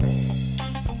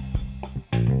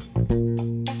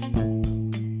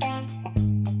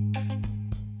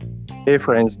Hey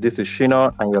friends, this is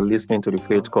Shina, and you're listening to the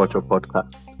Faith Culture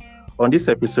Podcast. On this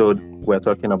episode, we're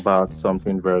talking about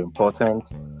something very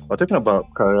important. We're talking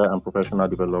about career and professional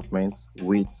development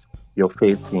with your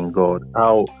faith in God.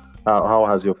 How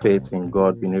has your faith in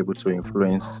God been able to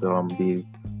influence the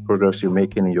progress you're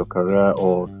making in your career,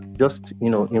 or just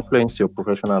influence your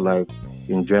professional life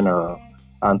in general?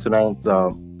 And tonight,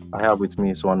 I have with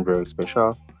me someone very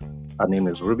special. Her name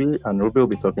is Ruby, and Ruby will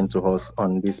be talking to us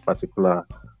on this particular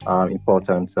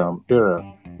important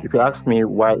area. If you ask me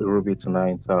why Ruby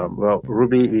tonight, well,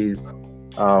 Ruby is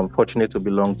fortunate to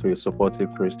belong to a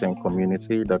supportive Christian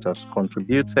community that has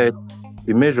contributed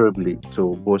immeasurably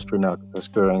to bolstering our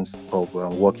experience of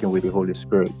working with the Holy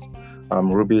Spirit.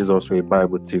 Ruby is also a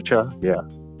Bible teacher. Yeah,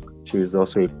 she is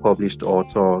also a published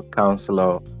author,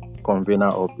 counselor, convener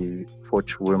of the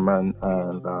Forge Women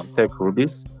and Tech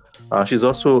Rubies. She's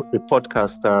also a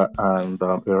podcaster and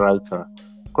a writer.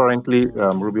 Currently,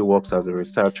 Ruby works as a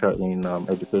researcher in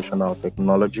educational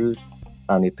technology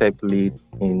and a tech lead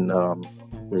in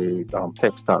a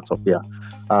tech startup. Yeah.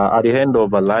 At the end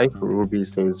of her life, Ruby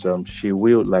says she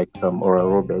will, like Oral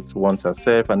Roberts, want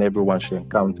herself and everyone she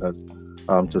encounters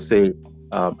to say,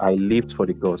 I lived for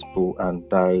the gospel and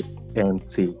died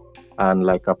empty. And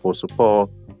like Apostle Paul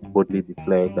boldly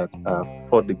declared that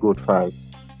fought the good fight,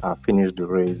 finished the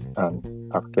race,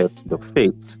 and have kept the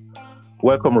faith.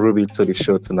 Welcome, Ruby, to the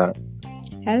show tonight.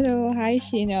 Hello, hi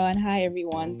Shino, and hi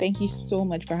everyone. Thank you so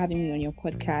much for having me on your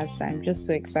podcast. I'm just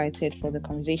so excited for the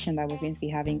conversation that we're going to be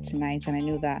having tonight, and I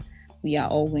know that we are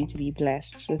all going to be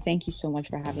blessed. So thank you so much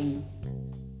for having me.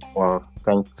 Well,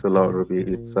 thanks a lot, Ruby.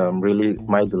 It's really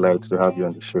my delight to have you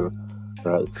on the show.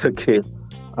 Right. Okay.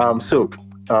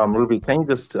 Ruby, can you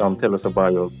just tell us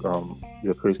about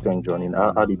your Christian journey?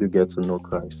 How did you get to know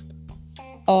Christ?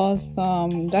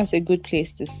 Awesome. That's a good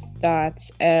place to start.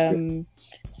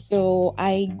 So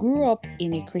I grew up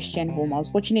in a Christian home. I was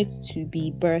fortunate to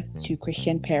be birthed to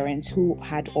Christian parents who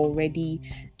had already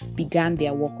began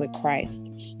their walk with Christ.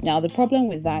 Now, the problem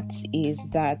with that is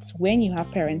that when you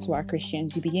have parents who are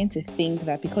Christians, you begin to think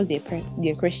that because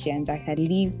they're Christians, I can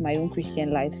live my own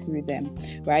Christian life through them,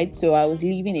 right? So I was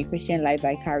living a Christian life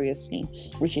vicariously,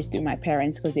 which is through my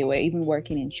parents, because they were even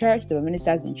working in church, they were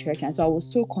ministers in church. And so I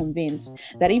was so convinced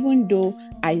that even though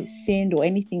I sinned or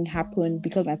anything happened,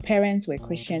 because my parents were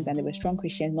Christians and they were strong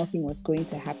Christians, nothing was going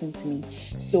to happen to me.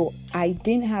 So I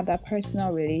didn't have that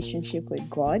personal relationship with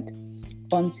God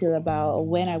until about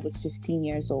when I was 15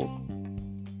 years old.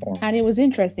 And it was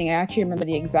interesting. I actually remember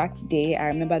the exact day. I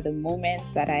remember the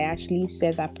moment that I actually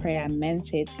said that prayer and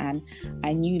meant it. And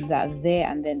I knew that there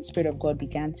and then the Spirit of God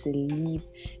began to live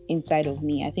inside of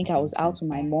me. I think I was out with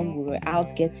my mom. We were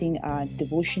out getting our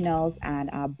devotionals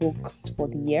and our books for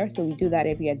the year. So we do that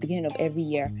every year, at the beginning of every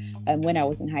year. When I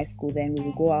was in high school, then we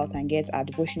would go out and get our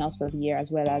devotionals for the year,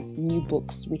 as well as new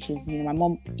books, which is, my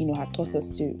mom, had taught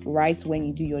us to write when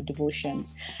you do your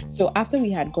devotions. So after we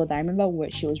had got that, I remember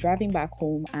she was driving back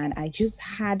home, and I just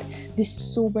had this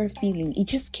sober feeling. It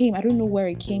just came. I don't know where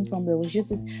it came from. There was just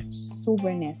this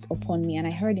soberness upon me. And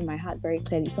I heard in my heart very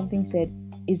clearly, something said,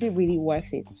 is it really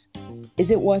worth it?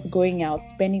 Is it worth going out,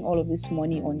 spending all of this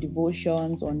money on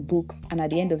devotions, on books, and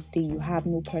at the end of the day, you have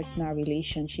no personal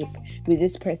relationship with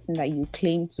this person that you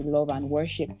claim to love and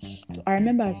worship? So I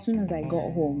remember as soon as I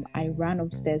got home, I ran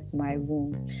upstairs to my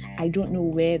room. I don't know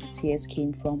where the tears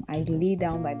came from. I lay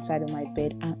down by the side of my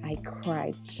bed and I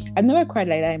cried. I've never cried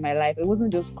like that in my life. It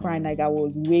wasn't just crying like I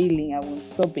was wailing, I was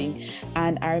sobbing.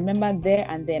 And I remember there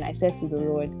and then I said to the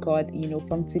Lord, God,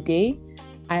 from today,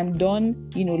 I'm done,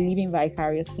 living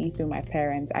vicariously through my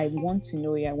parents. I want to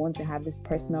know you. I want to have this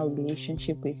personal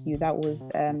relationship with you. That was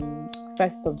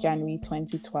 1st of January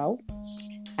 2012.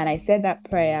 And I said that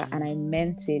prayer and I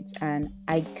meant it. And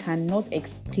I cannot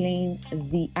explain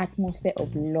the atmosphere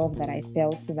of love that I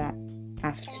felt that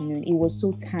afternoon. It was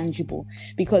so tangible,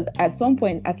 because at some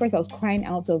point, at first I was crying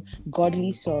out of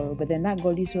godly sorrow, but then that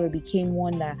godly sorrow became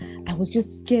one that I was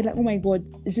just scared, like, oh my God,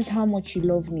 is this how much you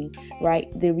love me, right?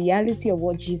 The reality of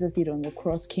what Jesus did on the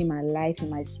cross came alive in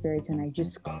my spirit, and I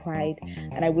just cried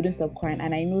and I wouldn't stop crying.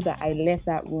 And I know that I left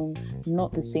that room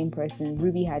not the same person.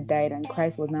 Ruby had died and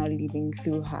Christ was now living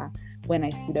through her when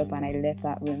I stood up and I left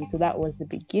that room. So that was the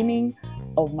beginning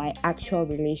of my actual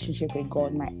relationship with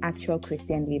God, my actual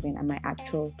Christian living, and my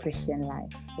actual Christian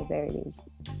life. So there it is.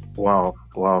 Wow,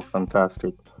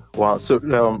 fantastic. Wow. So,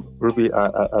 Ruby,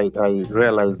 I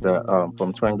realized that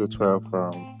from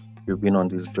 2012, you've been on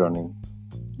this journey.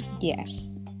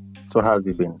 Yes. So how has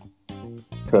it been?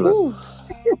 Tell us.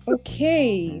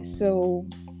 Okay, so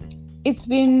It's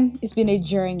been a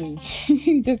journey.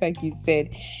 Just like you said,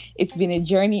 it's been a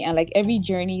journey, and like every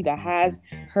journey that has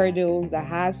hurdles, that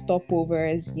has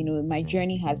stopovers, my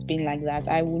journey has been like that.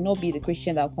 I will not be the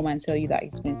Christian that'll come and tell you that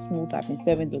it's been smooth. I've been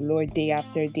serving the Lord day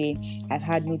after day. I've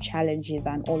had no challenges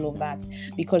and all of that,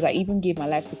 because I even gave my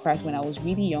life to Christ when I was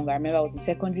really young. I remember I was in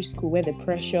secondary school where the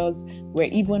pressures were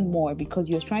even more, because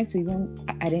you're trying to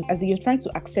you're trying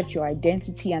to accept your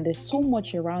identity, and there's so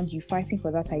much around you fighting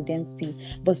for that identity,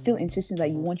 but still insisting that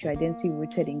you want your identity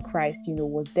rooted in Christ,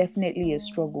 was definitely a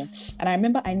struggle. And I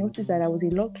remember I noticed that I was a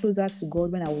lot closer to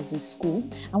God when I was in school,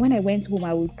 and when I went home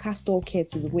I would cast all care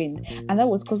to the wind. And that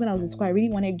was because when I was in school I really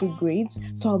wanted good grades,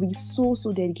 so I'll be so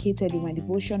dedicated in my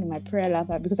devotion, in my prayer life,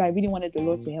 because I really wanted the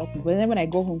Lord to help me. But then when I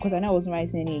go home, because I know I wasn't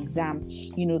writing any exam,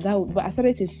 but I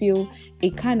started to feel a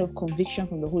kind of conviction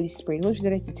from the Holy Spirit. The Holy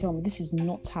Spirit started to tell me this is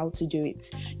not how to do it,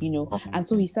 and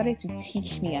so he started to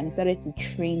teach me, and he started to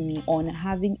train me on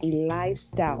having a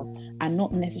lifestyle and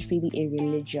not necessarily a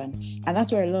religion. And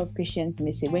that's where a lot of Christians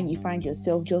miss it, when you find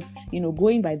yourself just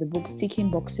going by the books,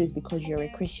 ticking boxes because you're a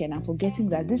Christian, and forgetting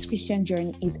that this Christian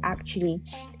journey is actually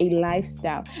a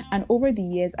lifestyle. And over the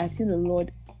years I've seen the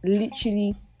Lord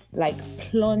literally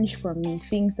plunge from me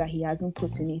things that he hasn't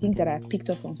put in me, things that I've picked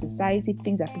up from society,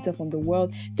 things I've picked up from the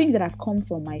world, things that have come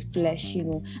from my flesh,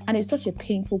 and it's such a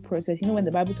painful process. When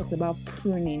the Bible talks about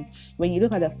pruning, when you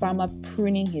look at a farmer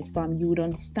pruning his farm, you would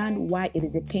understand why it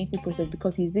is a painful process,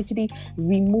 because he's literally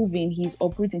removing, he's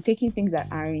uprooting, taking things that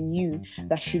are in you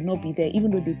that should not be there,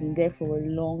 even though they've been there for a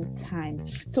long time.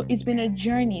 So it's been a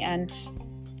journey, and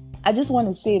I just want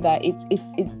to say that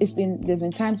there's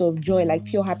been times of joy, like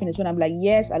pure happiness, when I'm like,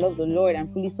 yes, I love the Lord, I'm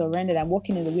fully surrendered, I'm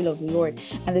walking in the will of the Lord.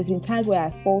 And there's been times where I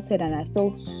faltered and I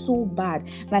felt so bad.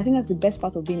 And I think that's the best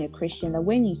part of being a Christian, that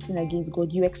when you sin against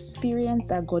God, you experience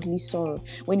that godly sorrow.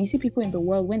 When you see people in the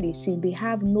world, when they sin, they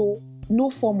have no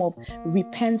form of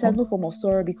repentance, no form of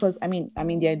sorrow, because I mean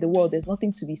they're in the world, there's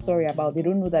nothing to be sorry about. They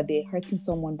don't know that they're hurting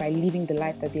someone by living the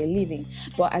life that they're living.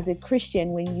 But as a Christian,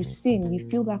 when you sin, you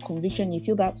feel that conviction, you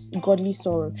feel that godly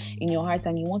sorrow in your heart,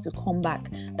 and you want to come back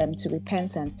to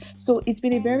repentance. So it's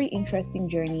been a very interesting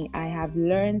journey. I have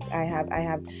learned, I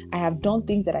have done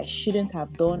things that I shouldn't have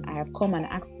done. I have come and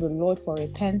asked the Lord for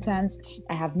repentance.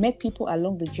 I have met people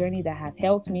along the journey that have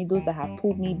helped me, those that have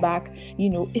pulled me back.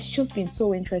 It's just been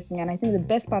so interesting. And I think the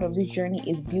best part of this journey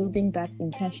is building that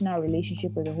intentional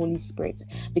relationship with the Holy Spirit,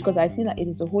 because I've seen that it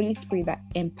is the Holy Spirit that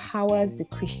empowers the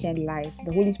Christian life.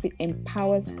 The Holy Spirit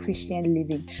empowers Christian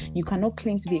living. You cannot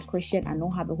claim to be a Christian and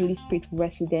not have the Holy Spirit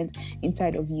resident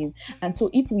inside of you. And so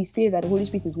if we say that the Holy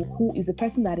Spirit is who is the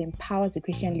person that empowers the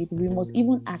Christian living, we must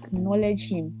even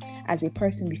acknowledge him as a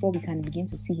person before we can begin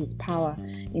to see his power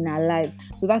in our lives.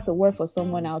 So that's a word for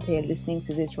someone out there listening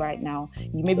to this right now.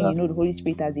 You know the Holy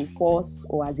Spirit as a force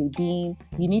or as a being.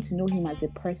 You need to know him as a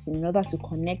person in order to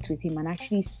connect with him and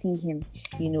actually see him,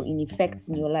 in effects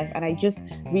in your life. And I just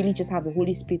really just have the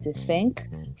Holy Spirit to thank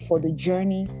for the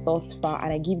journey thus far.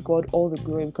 And I give God all the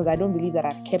glory, because I don't believe that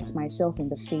I've kept myself in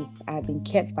the faith. I have been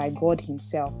kept by God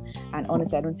himself. And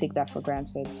honestly, I don't take that for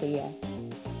granted. So yeah.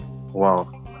 Wow.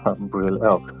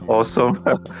 Brilliant. Awesome.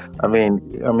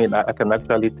 I can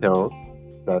actually tell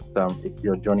that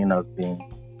your journey has been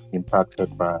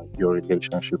impacted by your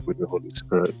relationship with the Holy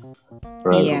Spirit.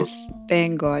 Right? Yes,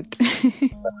 thank God.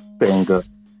 Thank God.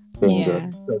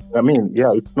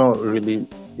 It's not really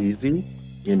easy,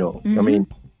 Mm-hmm.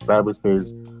 Bible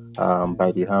says,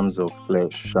 by the hands of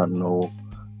flesh shall no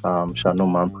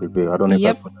man prevail. I don't know if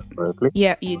I put that correctly.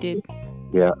 Yeah, you did.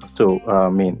 Yeah. So,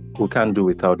 we can't do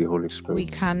without the Holy Spirit. We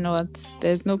cannot.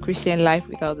 There's no Christian life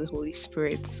without the Holy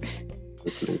Spirit.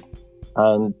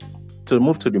 And to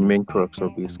move to the main crux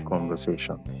of this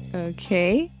conversation.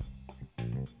 Okay.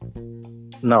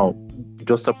 Now,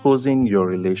 just opposing your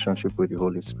relationship with the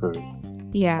Holy Spirit.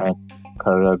 Yeah. And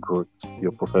career growth,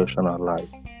 your professional life.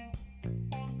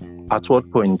 At what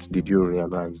point did you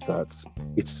realize that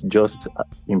it's just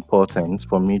important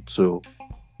for me to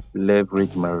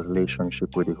leverage my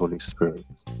relationship with the Holy Spirit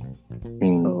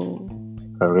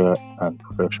in career and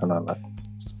professional life?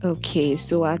 Okay,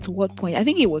 so at what point? I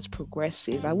think it was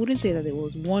progressive. I wouldn't say that there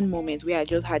was one moment where I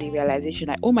just had a realization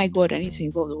like, oh my God, I need to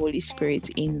involve the Holy Spirit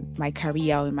in my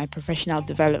career or in my professional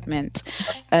development.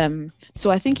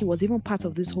 So I think it was even part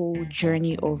of this whole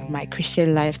journey of my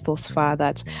Christian life thus far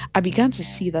that I began to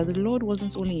see that the Lord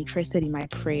wasn't only interested in my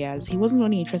prayers. He wasn't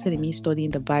only interested in me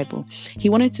studying the Bible. He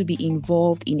wanted to be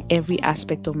involved in every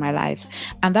aspect of my life.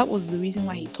 And that was the reason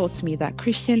why he taught me that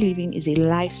Christian living is a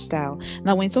lifestyle.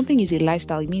 Now, when something is a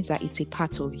lifestyle, it means that it's a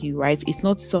part of you, right? It's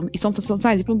not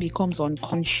sometimes it even becomes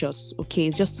unconscious. Okay,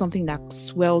 it's just something that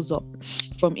swells up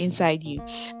from inside you.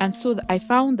 And so I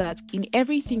found that in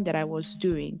everything that I was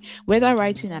doing, whether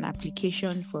writing an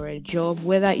application for a job,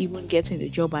 whether even getting the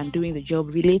job and doing the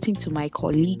job, relating to my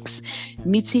colleagues,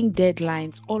 meeting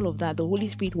deadlines, all of that, the Holy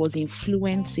Spirit was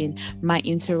influencing my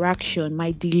interaction,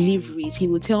 my deliveries. He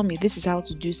would tell me, this is how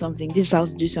to do something, this is how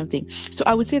to do something. So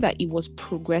I would say that it was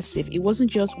progressive. It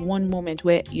wasn't just one moment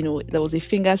where, there was a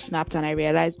finger snapped and I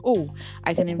realized, oh,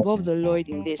 I can involve the Lord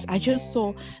in this. I just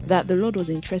saw that the Lord was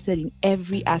interested in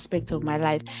every aspect of my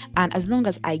life. And as long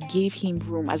as I gave him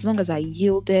room, as long as I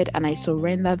yielded and I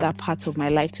surrendered that part of my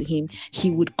life to him, he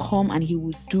would come and he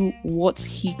would do what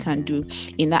he can do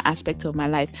in that aspect of my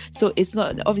life. So it's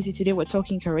not, obviously today we're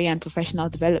talking career and professional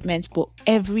development, but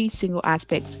every single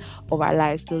aspect of our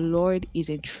lives, the Lord is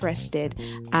interested.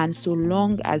 And so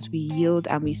long as we yield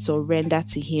and we surrender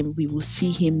to him, we will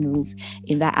see him move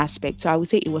in that aspect. So I would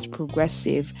say it was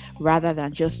progressive rather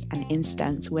than just an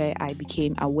instance where I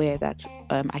became aware that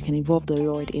I can involve the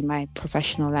Lord in my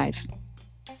professional life.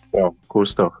 Yeah, cool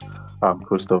stuff.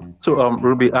 Cool stuff. So,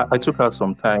 Ruby, I took out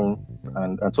some time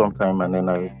and then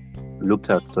I looked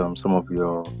at some of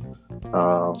your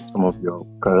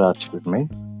career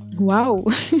achievement. Wow.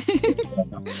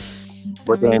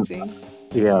 But amazing.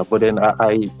 then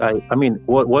I mean,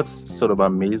 what sort of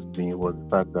amazed me was the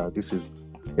fact that this is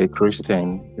a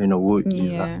Christian,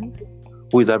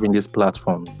 who is having this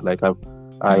platform. Like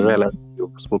I realized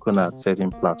you've spoken at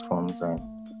certain platforms and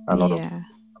all of that.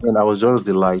 I mean, I was just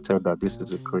delighted that this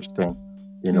is a Christian,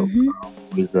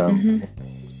 with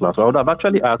this platform. I would have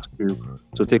actually asked you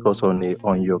to take us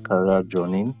on your career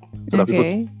journey, so that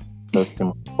people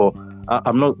can but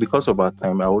I'm not, because of our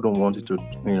time, I wouldn't want you to,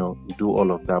 do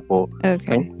all of that. But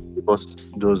can you give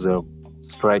us those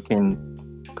striking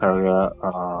career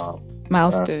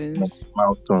milestones?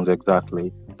 Milestones,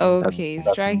 exactly. Okay,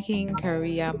 striking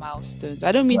career milestones.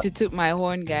 I don't mean to toot my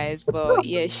horn, guys, but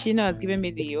yeah, Sheena has given me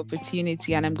the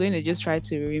opportunity, and I'm going to just try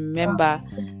to remember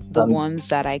the ones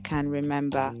that I can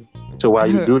remember. So while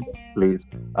you do that, please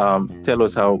tell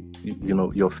us how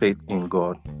your faith in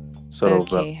God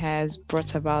has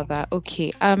brought about that.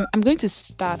 Okay, I'm going to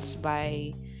start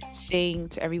by saying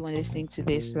to everyone listening to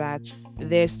this that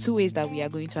there's two ways that we are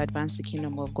going to advance the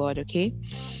kingdom of God. Okay,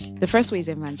 the first way is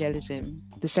evangelism.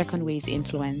 The second way is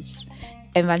influence.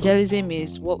 Evangelism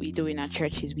is what we do in our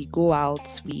churches. We go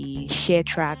out, we share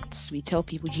tracts, we tell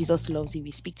people Jesus loves you,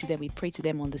 we speak to them, we pray to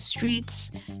them on the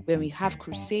streets. When we have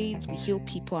crusades, we heal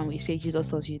people and we say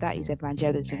Jesus loves you. That is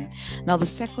evangelism. Now, the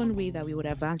second way that we would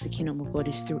advance the kingdom of God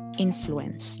is through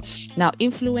influence. Now,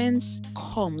 influence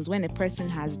comes when a person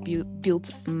has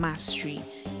built mastery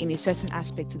in a certain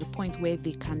aspect to the point where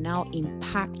they can now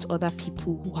impact other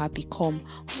people who have become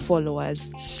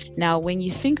followers. Now, when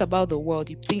you think about the world,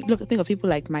 think of people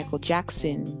like Michael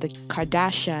Jackson, the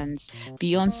Kardashians,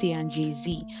 Beyonce and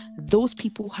Jay-Z. Those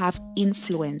people have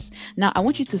influence. Now, I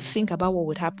want you to think about what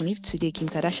would happen if today Kim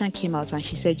Kardashian came out and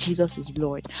she said Jesus is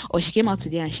Lord, or she came out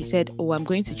today and she said, oh, I'm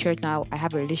going to church now, I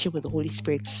have a relationship with the Holy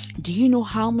Spirit. Do you know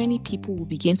how many people will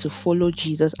begin to follow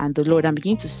Jesus and the Lord and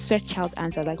begin to search out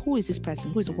answers like, who is this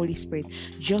person? Who is the Holy Spirit?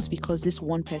 Just because this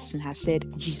one person has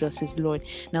said Jesus is Lord.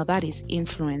 Now, that is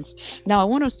influence. Now, I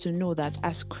want us to know that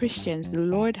as Christians, the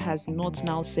Lord has not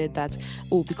now said that,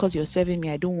 oh, because you're serving me,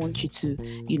 I don't want you to,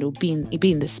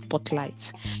 be in the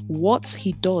spotlight. What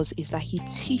he does is that he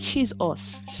teaches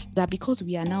us that because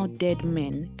we are now dead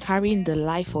men carrying the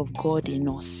life of God in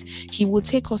us, he will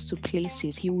take us to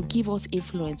places. He will give us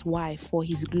influence. Why? For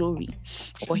his glory,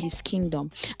 for his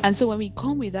kingdom. And so when we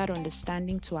come with that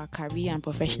understanding to our career and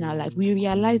professional life, we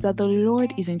realize that the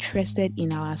Lord is interested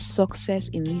in our success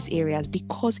in these areas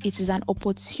because it is an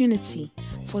opportunity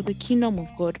for the kingdom of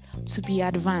God to be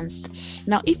advanced.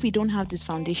 Now, if we don't have this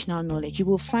foundational knowledge, you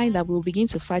will find that we'll begin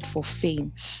to fight for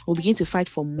fame. We'll begin to fight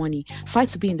for money, fight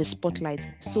to be in the spotlight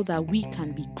so that we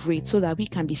can be great, so that we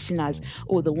can be seen as,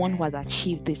 oh, the one who has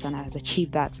achieved this and has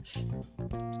achieved that.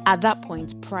 At that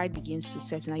point, pride begins to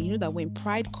set in. And you know that when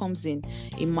pride comes in,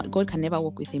 God can never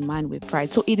work with a man with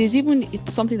pride. So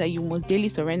it's something that you must daily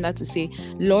surrender to say,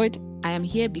 Lord, I am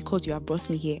here because you have brought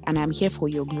me here, and I'm here for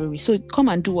your glory. So come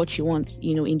and do what you want,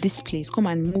 in this place. Come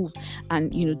and move,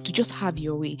 and to just have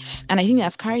your way. And I think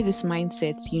I've carried this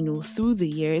mindset, through the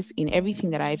years in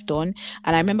everything that I've done.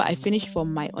 And I remember I finished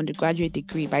from my undergraduate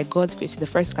degree, by God's grace, with the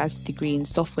first class degree in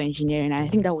software engineering. And I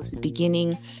think that was the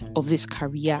beginning of this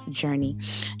career journey.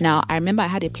 Now, I remember I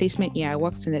had a placement year. I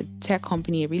worked in a tech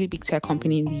company, a really big tech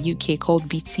company in the UK called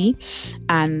BT.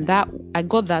 And that I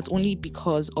got that only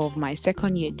because of my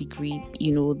second year degree,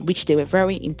 which they were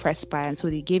very impressed by. And so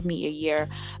they gave me a year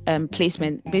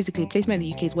placement. Basically, placement in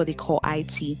the UK is what they call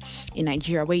IT in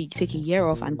Nigeria, where you take a year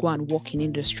off and go and work in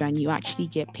industry and you actually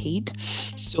get paid.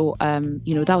 So,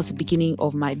 that was the beginning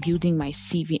of my building my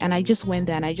CV. And I just went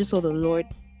there and I just saw the Lord,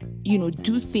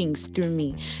 do things through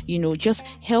me, just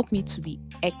help me to be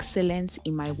excellent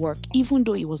in my work, even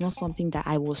though it was not something that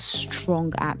I was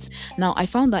strong at. Now, I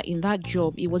found that in that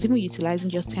job, it was even utilizing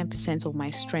just 10% of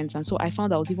my strengths. And so I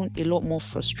found I was even a lot more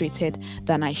frustrated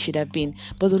than I should have been.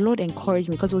 But the Lord encouraged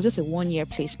me because it was just a 1-year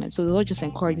placement. So the Lord just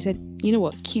encouraged me, said, you know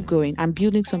what, keep going. I'm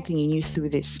building something in you through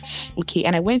this. Okay.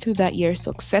 And I went through that year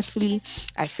successfully.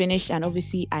 I finished, and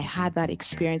obviously I had that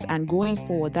experience. And going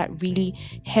forward, that really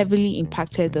heavily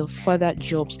impacted the further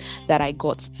jobs that I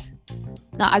got.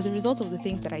 Now, as a result of the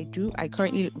things that I do, I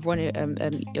currently run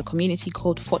a community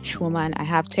called Forge Woman. I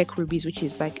have Tech Rubies, which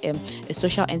is like a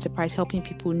social enterprise helping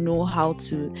people know how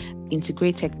to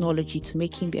integrate technology to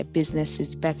making their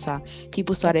businesses better.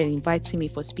 People started inviting me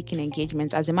for speaking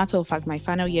engagements. As a matter of fact, my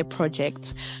final year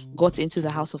project got into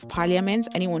the House of Parliament.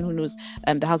 Anyone who knows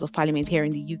the House of Parliament here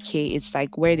in the UK, it's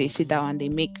like where they sit down and they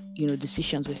make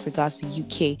decisions with regards to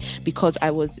UK, because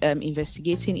I was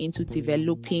investigating into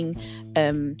developing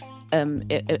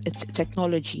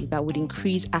technology that would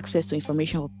increase access to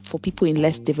information for people in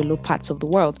less developed parts of the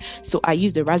world. So I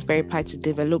used the Raspberry Pi to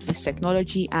develop this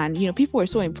technology, and people were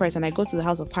so impressed. And I got to the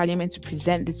House of Parliament to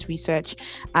present this research,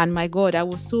 and my God, I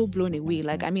was so blown away.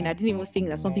 I didn't even think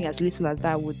that something as little as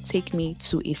that would take me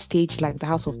to a stage like the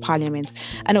House of Parliament.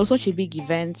 And it was such a big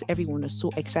event. Everyone was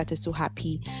so excited, so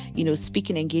happy.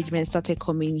 Speaking engagements started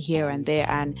coming here and there.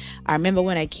 And I remember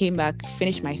when I came back,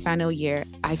 finished my final year,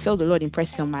 I felt the Lord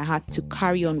impressing on my heart to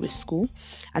carry on with school.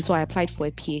 And so I applied for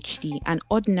a PhD. And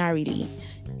ordinarily,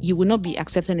 you will not be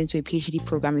accepted into a PhD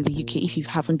program in the UK if you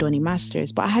haven't done a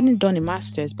master's. But I hadn't done a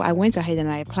master's, but I went ahead and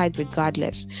I applied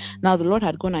regardless. Now, the Lord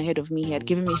had gone ahead of me. He had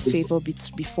given me favor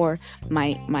before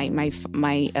my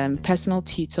personal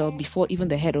tutor, before even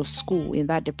the head of school in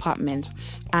that department.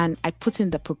 And I put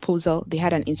in the proposal. They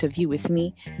had an interview with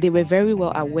me. They were very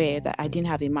well aware that I didn't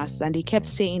have a master's, and they kept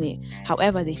saying it.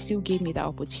 However, they still gave me that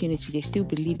opportunity. They still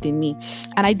believed in me.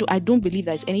 And I don't believe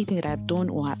that it's anything that I've done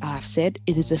or I have said.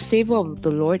 It is a favor of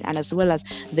the Lord, and as well as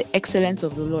the excellence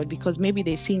of the Lord, because maybe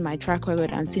they've seen my track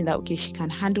record and seen that, okay, she can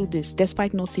handle this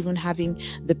despite not even having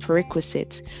the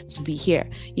prerequisites to be here.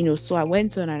 So I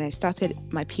went on and I started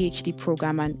my PhD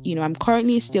program, and I'm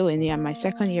currently still in it. I'm my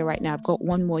second year right now. I've got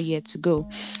 1 more year to go.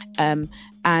 And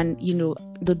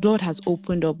the Lord has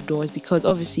opened up doors, because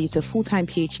obviously it's a full-time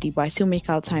PhD, but I still make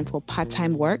out time for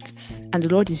part-time work, and the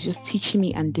Lord is just teaching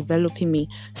me and developing me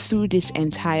through this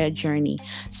entire journey.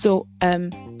 So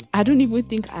I don't even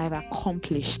think I have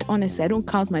accomplished. Honestly, I don't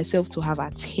count myself to have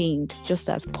attained, just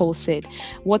as Paul said.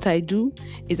 What I do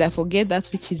is I forget that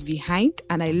which is behind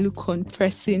and I look on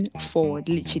pressing forward.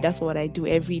 Literally, that's what I do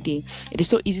every day. It is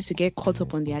so easy to get caught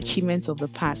up on the achievements of the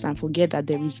past and forget that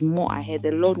there is more ahead.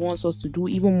 The Lord wants us to do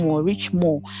even more, reach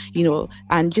more,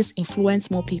 and just influence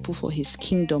more people for his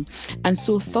kingdom. And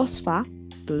so thus far,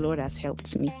 the Lord has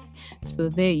helped me. So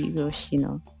there you go,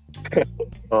 Shino.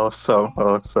 Awesome.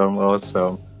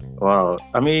 Wow.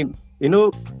 Funny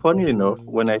enough,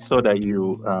 when I saw that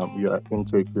you are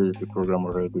into a PhD program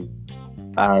already,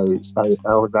 I was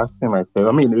asking myself,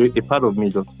 a part of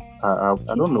me just, I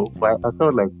don't know, but I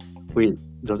felt like, wait,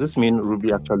 does this mean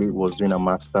Ruby actually was doing a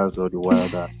master's or the while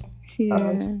that?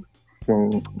 Yeah.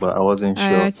 But I wasn't sure.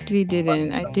 I actually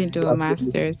didn't. I didn't do a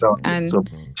master's. And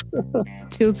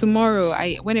till tomorrow,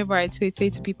 whenever I say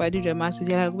to people I do a master's,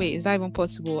 they're like, wait, is that even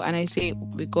possible? And I say,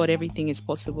 with God, everything is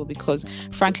possible, because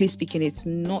frankly speaking, it's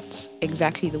not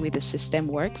exactly the way the system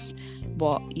works.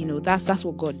 But that's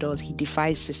what God does. He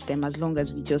defies system. As long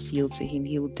as we just yield to him,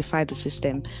 he will defy the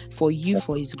system for you,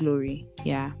 for his glory.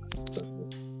 Yeah.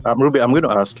 Ruby, I'm going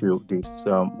to ask you this.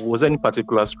 Was there any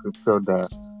particular scripture that,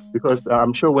 because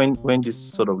I'm sure when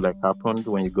this sort of happened,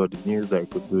 when you got the news that you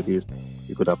could do this,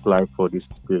 you could apply for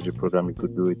this PhD program, you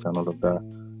could do it and all of that.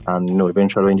 And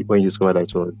eventually when you discovered that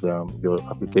it was, your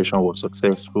application was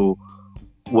successful,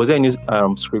 was there any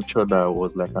scripture that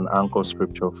was like an anchor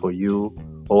scripture for you?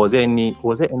 Or was there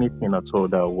anything at all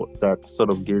that sort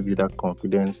of gave you that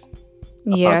confidence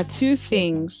Yeah, apart two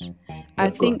things. yeah, I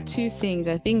go on. think two things.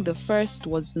 I think the first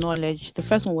was knowledge. The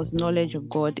first one was knowledge of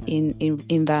God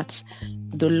in that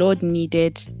the Lord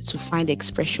needed to find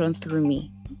expression through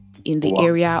me in the Wow.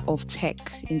 area of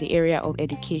tech, in the area of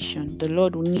education. The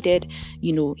Lord needed,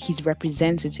 his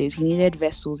representatives. He needed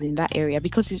vessels in that area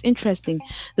because it's interesting.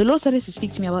 The Lord started to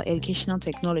speak to me about educational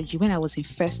technology when I was in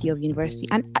first year of university.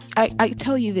 And I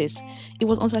tell you this, it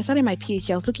was until I started my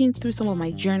PhD, I was looking through some of my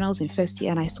journals in first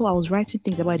year and I saw I was writing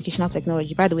things about educational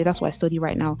technology. By the way, that's what I study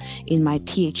right now in my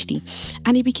PhD.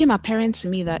 And it became apparent to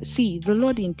me that, see, the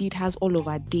Lord indeed has all of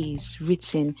our days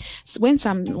written. So when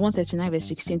Psalm 139 verse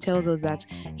 16 tells us that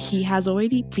he has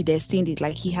already predestined it,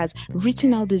 like he has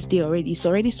written out this day already, it's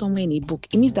already somewhere in a book.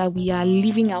 It means that we are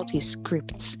living out a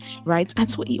script, right? And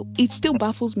so it still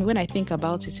baffles me when I think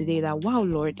about it today that, wow,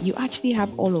 Lord, you actually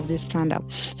have all of this planned out.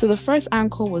 So the first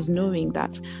anchor was knowing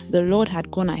that the Lord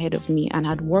had gone ahead of me and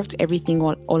had worked everything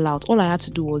all out. All I had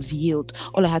to do was yield.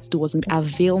 All I had to do was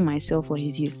avail myself for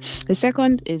his use. The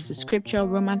second is the scripture,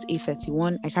 Romans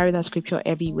 8:31. I carry that scripture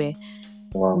everywhere.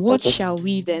 Wow. What Okay. shall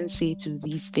we then say to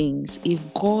these things? If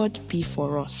God be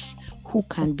for us, who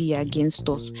can be against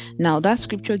us? Now, that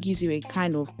scripture gives you a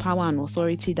kind of power and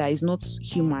authority that is not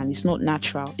human, it's not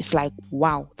natural. It's like,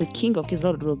 wow, the King of Kings,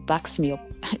 Lord of Lords backs me up.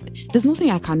 There's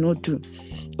nothing I cannot do.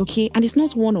 Okay, and it's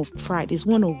not one of pride, it's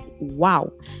one of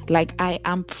wow. Like, I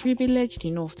am privileged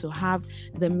enough to have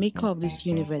the maker of this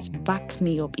universe back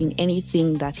me up in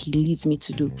anything that he leads me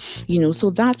to do.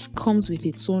 So that comes with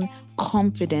its own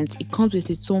confidence, it comes with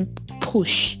its own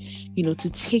push,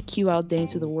 to take you out there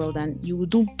into the world, and you will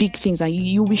do big things and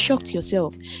you'll be shocked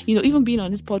yourself. Even being on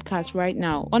this podcast right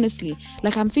now, honestly,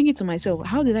 like, I'm thinking to myself,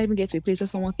 how did I even get to a place where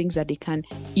someone thinks that they can,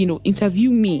 interview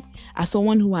me as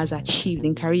someone who has achieved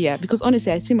in career? Because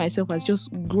honestly, I see myself as just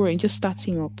growing, just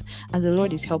starting up, and the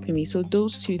Lord is helping me. So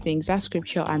those two things, that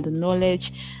scripture and the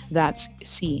knowledge that,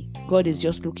 see, God is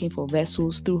just looking for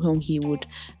vessels through whom he would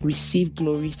receive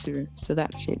glory through. So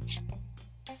that's it.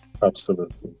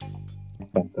 Absolutely.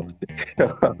 Fantastic.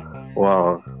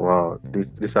 Wow. Wow.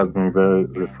 This has been very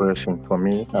refreshing for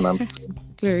me, and I'm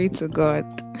Glory to God.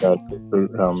 that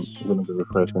it's going to be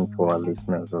refreshing for our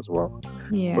listeners as well.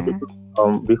 Yeah.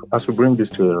 Okay. As we bring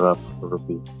this to a wrap,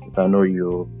 Ruby, I know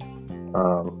you.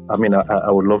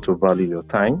 I would love to value your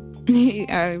time.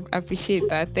 I appreciate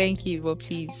that. Thank you, but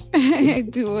please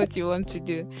do what you want to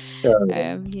do.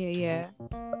 Yeah.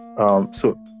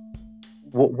 So,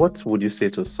 what would you say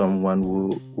to someone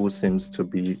who seems to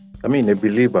be, a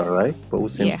believer, right? But who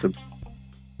seems to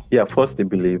be, first a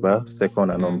believer, second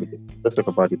an unbeliever. Let's talk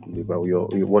about the believer.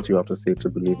 What you have to say to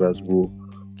believers who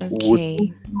would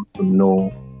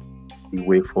know the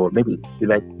way forward. Maybe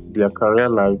like their career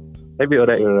life, every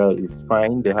other area is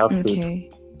fine. They have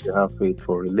faith. They have faith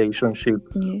for relationship.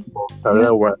 But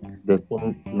career-wise, they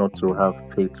seem not to have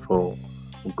faith for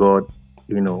God.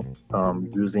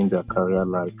 Using their career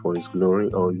life for His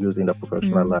glory, or using their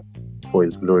professional life for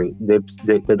His glory. They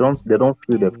don't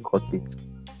feel they've caught it,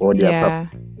 or they are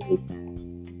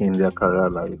in their career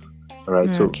life,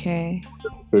 right? So, say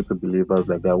to believers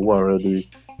like that who are already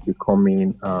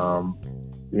becoming,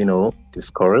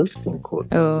 discouraged in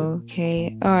quote.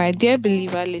 Okay. All right. Dear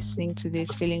believer listening to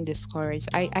this, feeling discouraged,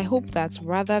 I hope that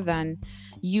rather than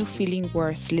you feeling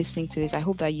worse listening to this, I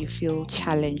hope that you feel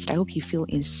challenged. I hope you feel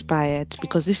inspired,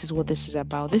 because this is what this is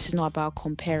about. This is not about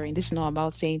comparing. This is not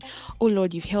about saying, oh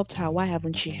Lord, you've helped her, why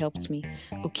haven't you helped me?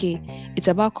 Okay. It's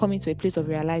about coming to a place of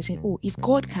realizing, oh, if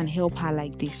God can help her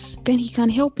like this, then he can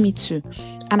help me too.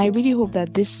 And I really hope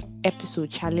that this episode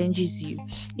challenges you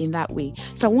in that way.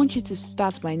 So I want you to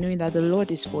start by knowing that the Lord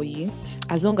is for you.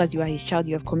 As long as you are his child,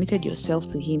 you have committed yourself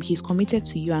to him. He's committed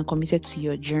to you and committed to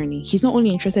your journey. He's not only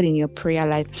interested in your prayer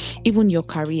life, even your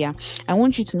career. I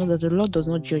want you to know that the Lord does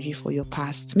not judge you for your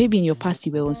past. Maybe in your past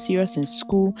you were unserious in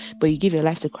school, but you gave your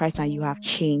life to Christ and you have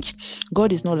changed.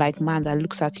 God is not like man that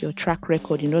looks at your track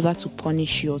record in order to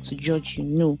punish you or to judge you.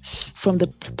 No. From the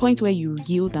point where you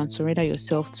yield and surrender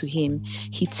yourself to him,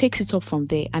 he takes it up from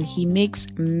there and he makes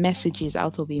messages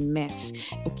out of a mess.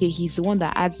 Okay, he's the one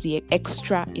that adds the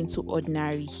extra into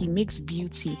ordinary. He makes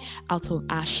beauty out of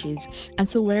ashes. And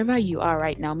so wherever you are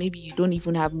right now, maybe you don't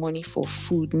even have money for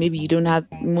food, maybe you don't have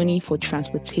money for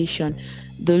transportation,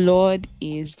 the Lord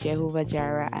is Jehovah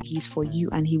Jireh. He's for you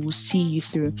and he will see you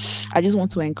through. I just want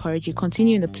to encourage you,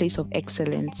 continue in the place of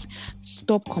excellence.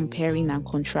 Stop comparing and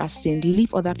contrasting.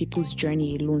 Leave other people's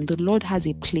journey alone. The Lord has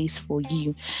a place for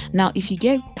you. Now, if you get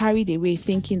get carried away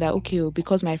thinking that, okay,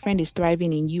 because my friend is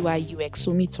thriving in UI UX,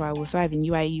 so me too, I will thrive in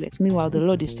UI UX. Meanwhile, the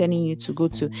Lord is telling you to go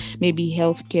to maybe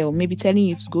healthcare, or maybe telling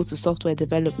you to go to software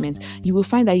development. You will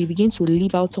find that you begin to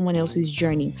live out someone else's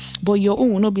journey, but your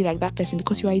own will not be like that person,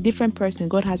 because you are a different person.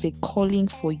 God has a calling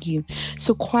for you.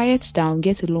 So quiet down,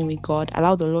 get alone with God,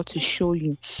 allow the Lord to show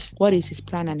you what is his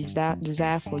plan and his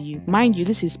desire for you. Mind you,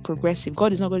 this is progressive.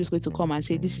 God is not just going to come and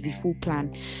say this is the full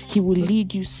plan. He will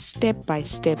lead you step by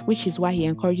step, which is why he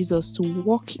encourages us to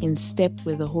walk in step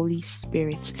with the Holy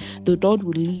Spirit. The Lord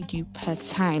will lead you per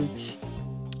time.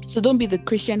 So don't be the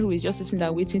Christian who is just sitting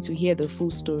there waiting to hear the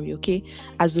full story, okay?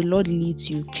 As the Lord leads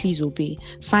you, please obey.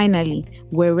 Finally,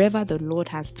 wherever the Lord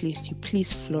has placed you,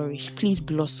 please flourish, please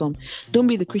blossom. Don't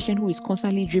be the Christian who is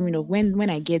constantly dreaming of when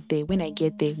I get there.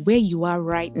 Where you are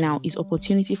right now is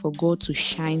opportunity for God to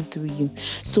shine through you.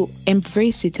 So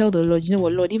embrace it. Tell the Lord, you know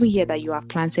what, Lord, even here that you have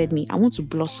planted me, I want to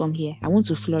blossom here. I want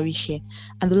to flourish here.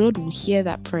 And the Lord will hear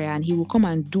that prayer, and he will come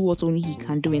and do what only he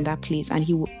can do in that place. And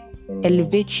he will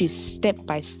elevate you step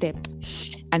by step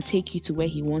and take you to where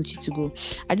he wants you to go.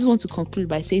 I just want to conclude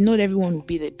by saying not everyone will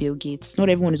be the Bill Gates. Not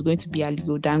everyone is going to be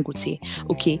Aliko Dangote.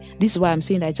 Okay, this is why I'm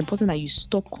saying that it's important that you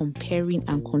stop comparing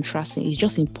and contrasting. It's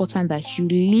just important that you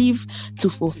live to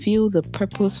fulfill the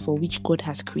purpose for which God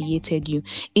has created you.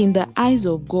 In the eyes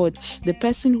of God, the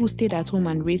person who stayed at home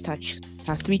and raised her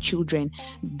 3 children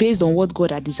based on what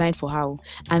God had designed for her,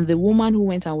 and the woman who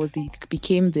went and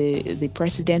became the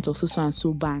president of so and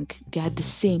so bank, they are the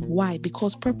same. Why?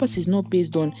 Because purpose is not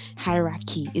based on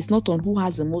hierarchy. It's not on who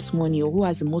has the most money or who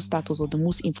has the most status or the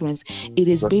most influence. It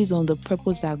is based on the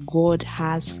purpose that God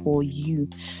has for you.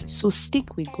 So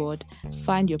stick with God,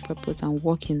 find your purpose, and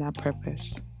walk in that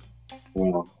purpose.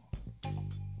 Wow.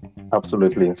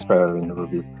 Absolutely inspiring,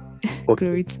 Ruby. Okay.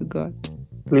 Glory to God.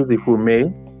 Please, if we may,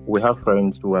 we have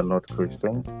friends who are not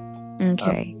Christian.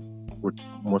 Okay. Would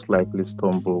most likely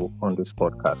stumble on this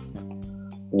podcast.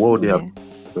 What would they have to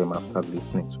do them after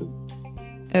listening to it?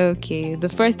 Okay. The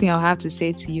first thing I'll have to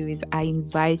say to you is I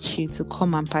invite you to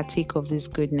come and partake of this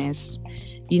goodness.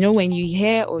 You know, when you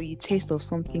hear or you taste of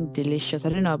something delicious, I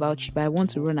don't know about you, but I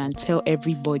want to run and tell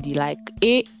everybody, like,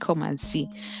 hey, come and see.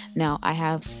 Now, I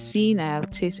have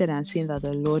tasted and seen that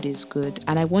the Lord is good,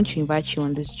 and I want to invite you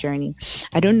on this journey.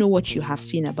 I don't know what you have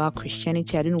seen about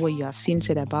Christianity. I don't know what you have seen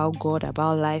said about God,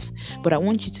 about life, but I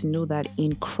want you to know that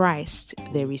in Christ,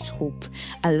 there is hope.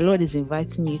 And the Lord is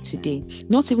inviting you today,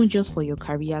 not even just for your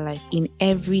career life, in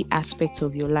every aspect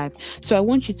of your life. So I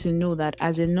want you to know that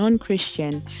as a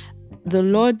non-Christian, the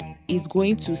Lord is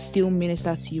going to still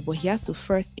minister to you, but he has to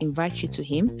first invite you to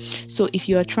him. So if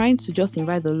you are trying to just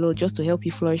invite the Lord just to help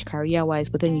you flourish career-wise,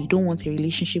 but then you don't want a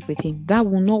relationship with him, that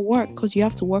will not work, because you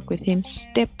have to work with him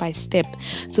step by step.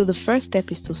 So the first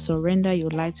step is to surrender your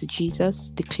life to Jesus,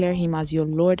 declare him as your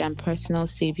Lord and personal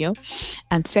Savior.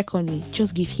 And secondly,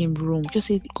 just give him room. Just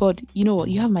say, God, you know what,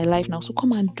 you have my life now, so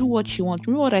come and do what you want.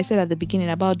 Remember what I said at the beginning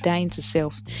about dying to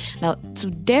self. Now, to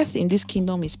death in this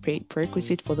kingdom is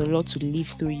prerequisite for the Lord to live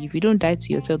through you. If you don't die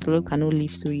to yourself, the Lord cannot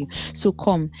live through you. So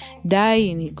come, die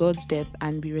in God's death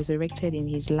and be resurrected in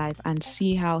his life, and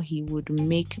see how he would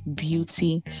make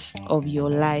beauty of your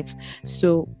life.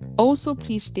 So also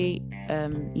please stay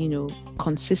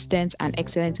consistent and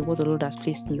excellent in what the Lord has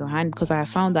placed in your hand, because I have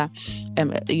found that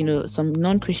some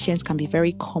non-Christians can be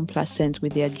very complacent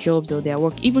with their jobs or their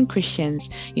work. Even Christians,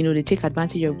 they take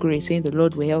advantage of grace, saying the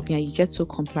Lord will help you, and you get so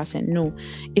complacent. No,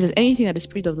 if there's anything that the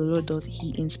Spirit of the Lord does,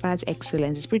 he inspires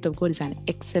excellence. The Spirit of God is an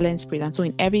excellent spirit, and so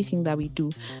in everything that we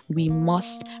do, we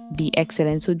must be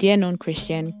excellent. So dear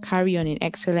non-Christian, carry on in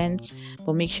excellence,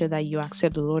 but make sure that you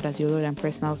accept the Lord as your Lord and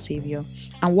personal Savior,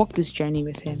 and walk this journey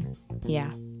with him.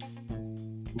 Yeah.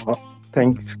 Well,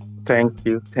 thank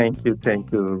you,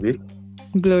 Ruby.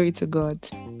 Glory to God.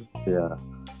 Yeah.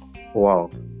 Wow.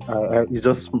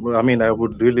 I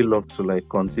would really love to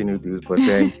continue this, but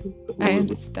then I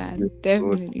understand.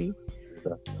 Definitely.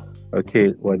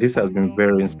 Okay. Well, this has been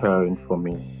very inspiring for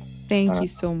me. Thank you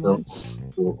so much.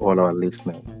 To all our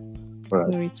listeners. Right.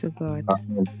 Glory to God.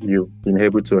 You've been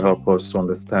able to help us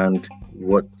understand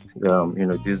what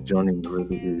this journey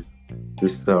really is.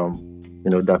 This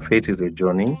that faith is a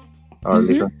journey. Our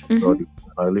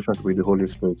relationship with the Holy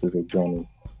Spirit is a journey.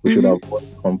 We should avoid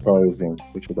comparison.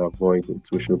 We should avoid it.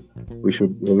 We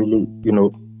should really,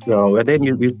 and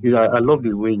then I love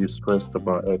the way you stressed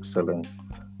about excellence.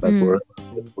 Wherever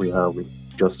we have, it's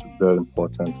just very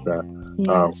important that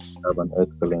have an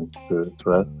excellent spirit,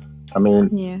 right? I mean,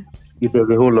 there's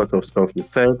a whole lot of stuff you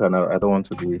said, and I don't want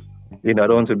to be I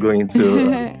don't want to go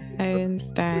into. I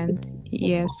understand.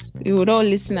 Yes, we would all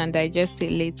listen and digest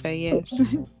it later. Yes.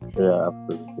 Yeah,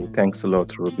 absolutely. Thanks a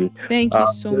lot, Ruby. Thank you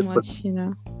so But much.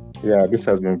 yeah, this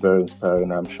has been very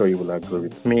inspiring. I'm sure you will agree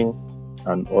with me,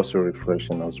 and also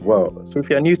refreshing as well. So if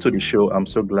you're new to the show, I'm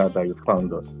so glad that you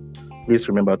found us. Please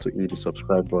remember to hit the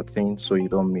subscribe button so you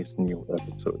don't miss new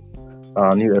episodes.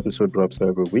 Our new episode drops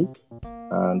every week.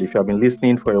 And if you have been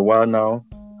listening for a while now,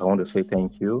 I want to say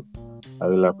thank you. I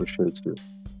really appreciate you.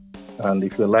 And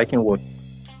if you're liking what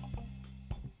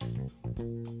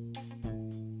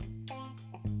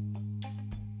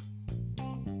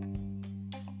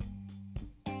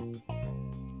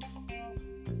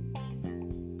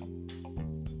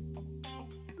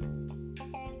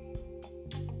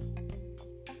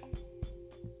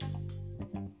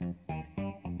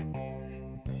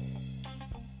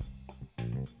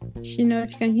Shino,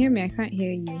 if you can hear me, I can't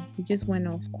hear you. You just went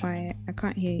off quiet. I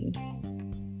can't hear you.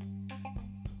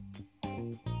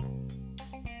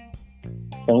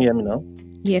 Can you hear me now?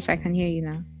 Yes, I can hear you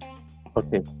now.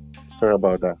 Okay, sorry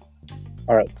about that.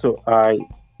 All right, so I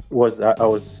was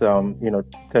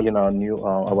telling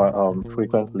our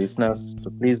frequent listeners to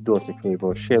please do us a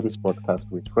favor, share this podcast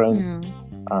with friends,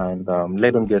 and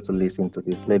let them get to listen to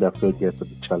this. Let their faith get to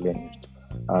be challenged,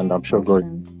 and I'm sure God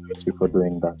bless you for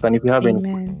doing that. And if you have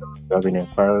any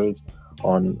inquiries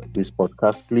on this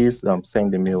podcast, please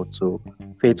send the mail to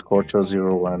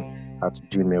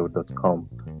faithculture01@gmail.com.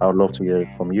 I would love to hear it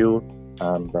from you,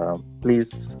 and please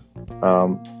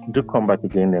do come back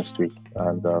again next week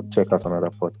and check out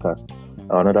another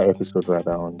episode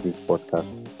on this podcast.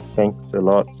 Thanks a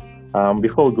lot.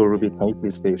 Before we go, Ruby, can you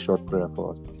please say a short prayer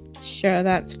for us? Sure,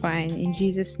 that's fine. In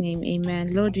Jesus' name,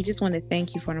 amen. Lord, we just want to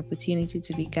thank you for an opportunity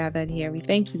to be gathered here. We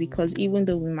thank you because even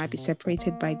though we might be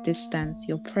separated by distance,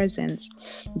 your presence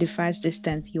defies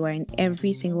distance. You are in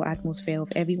every single atmosphere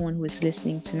of everyone who is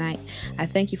listening tonight. I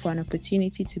thank you for an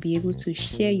opportunity to be able to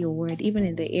share your word, even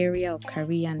in the area of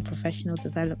career and professional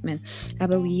development.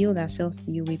 Abba, we yield ourselves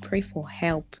to you. We pray for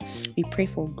help. We pray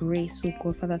for grace, oh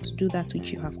God, Father, to do that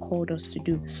which you have called us to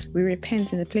do. We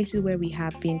repent in the places where we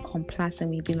have been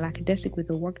complacent, we've been lackadaisic with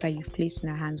the work that you've placed in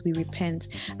our hands. We repent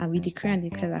and we declare and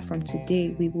declare that from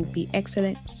today we will be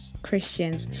excellent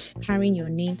Christians, carrying your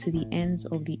name to the ends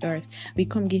of the earth. We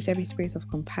come against every spirit of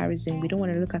comparison. We don't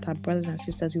want to look at our brothers and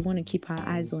sisters. We want to keep our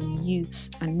eyes on you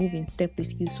and move in step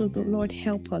with you. So the Lord,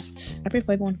 help us. I pray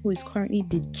for everyone who is currently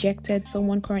dejected,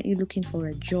 someone currently looking for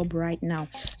a job right now,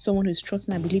 someone who's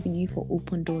trusting and believing in you for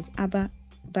open doors. Abba,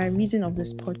 by reason of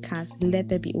this podcast, let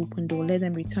there be open door. Let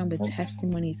them return with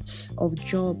testimonies of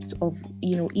jobs, of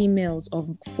emails, of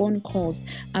phone calls,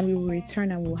 and we will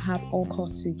return and we'll have all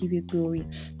cause to give you glory.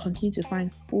 Continue to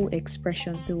find full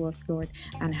expression through us, Lord,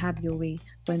 and have your way.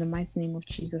 For in the mighty name of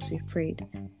Jesus we've prayed.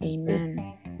 Amen.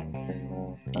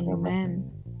 Amen.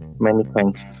 Many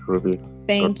thanks, Ruby.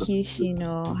 Thank you,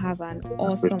 Shino. Have an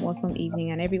awesome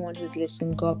evening, and everyone who's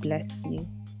listening, God bless you.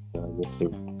 Yeah, you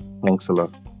too. Thanks a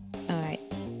lot. All right.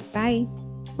 Bye.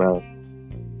 Bye.